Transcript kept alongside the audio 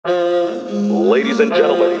Ladies and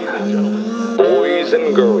gentlemen, boys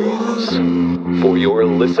and girls, for your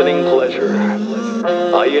listening pleasure,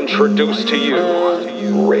 I introduce to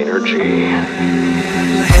you Rayner G.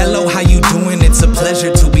 Hello, how you doing? It's a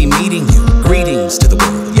pleasure to be meeting you. Greetings to the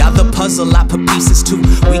world. Y'all the puzzle, I put pieces too.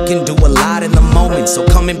 We can do a lot in the moment, so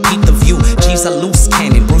come and peep the view. G's a loose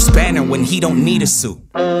cannon, Bruce Banner when he don't need a suit.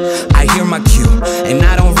 I hear my cue, and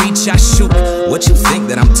I don't reach, I shoot. What you think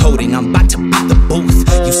that I'm toting? I'm about to beat the booth.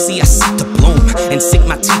 You see, I seek to bloom and sink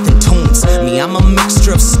my teeth in tunes. Me, I'm a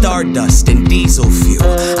mixture of stardust and diesel fuel.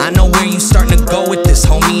 I know where you starting to go with this,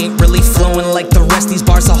 homie. Ain't really flowing like the rest. These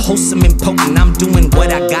bars are wholesome and potent. I'm doing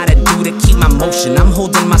what I gotta do to keep my motion. I'm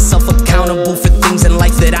holding myself accountable for things in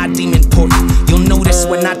life that I deem important. You'll notice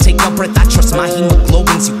when I take a breath, I trust my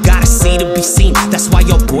hemoglobins. You gotta see to be seen. That's why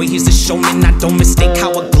your boy he's a showman. I don't mistake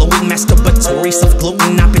how a glowing masturbatory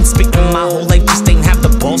self-gloating. I've been spitting my whole life, just ain't have the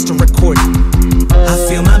balls to record it. I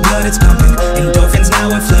feel my blood, it's pumping. Endorphins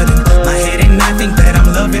now are flooding my head, and I think that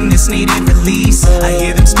I'm loving this needed release. I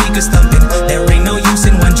hear them speakers thumping. There ain't no use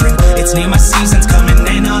in wondering. It's near, my season's coming,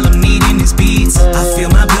 and all I'm needing is beats. I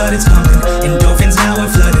feel my blood, it's pumping. Endorphins now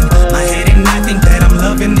are flooding my head, and I think that I'm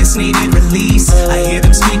loving this needed release. I hear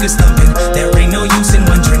them speakers thumping. There ain't no use in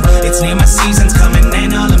wondering. It's near, my season's coming,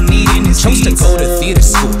 and all I'm needing is beats. Chose to go to theater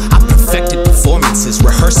school. I perfected performances,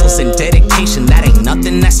 rehearsals, and dedication. That ain't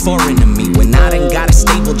nothing that's foreign to me. When I done got a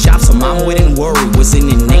stable job, so mom wouldn't worry. Was in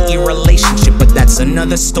an 8-year relationship, but that's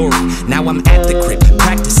another story. Now I'm at the crib,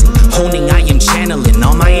 practicing, honing. I am channeling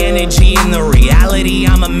all my energy in the reality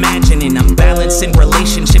I'm imagining. I'm balancing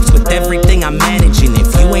relationships with everything I'm managing.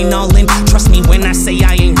 If you ain't all in, trust me when I say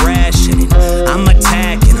I ain't rationing. I'm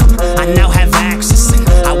attacking them, I now have access, and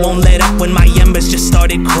I won't let up when my embers just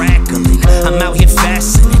started crackling. I'm out here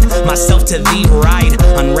fastening myself to the ride,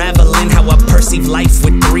 unraveling how I perceive life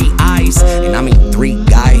with 3 eyes. And I mean 3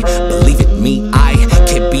 guy, believe it me, I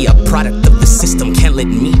can't be a product of the system, can't let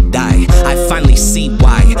me die. I finally see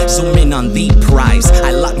why, zoom in on the prize.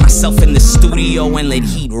 I lock myself in the studio and let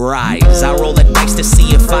heat rise. I roll the dice to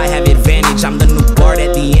see if I have advantage. I'm the new bard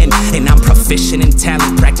at the end, and I'm proficient in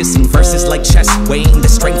talent, practicing verses like chess, weighing the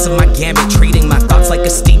strengths of my gambit, treating my thoughts like a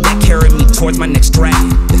steed that carry me towards my next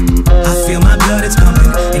dragon. I feel my blood, it's pumping.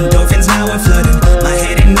 Endorphins now are flooding my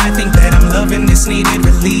head, and I think that I'm loving this needed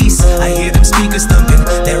release. I hear them speakers thumping.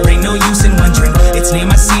 There ain't no use in wondering. It's near,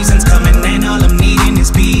 my season's coming, and all I'm needing is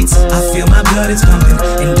beats. I feel my blood, it's pumping.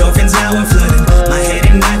 Endorphins now are flooding my head,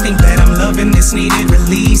 and I think that I'm loving this needed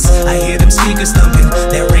release. I hear them speakers thumping.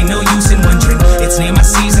 There ain't no use in wondering. It's near, my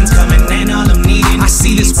season's coming, and all I'm needing is I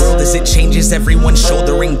see this world as it changes. Everyone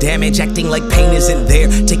shouldering damage, acting like pain isn't there,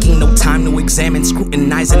 taking no time to examine,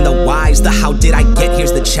 scrutinizing the whys, the how did I get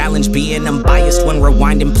here's the challenge. Being unbiased when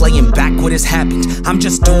rewinding, playing back what has happened. I'm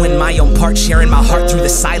just doing my own part, sharing my heart through the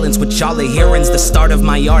silence. What y'all are hearing's the start of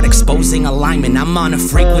my art, exposing alignment. I'm on a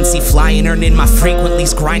frequency flying, earning my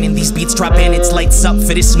frequentlies, grinding. These beats drop and it's lights up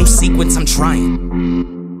for this new sequence I'm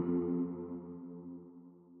trying.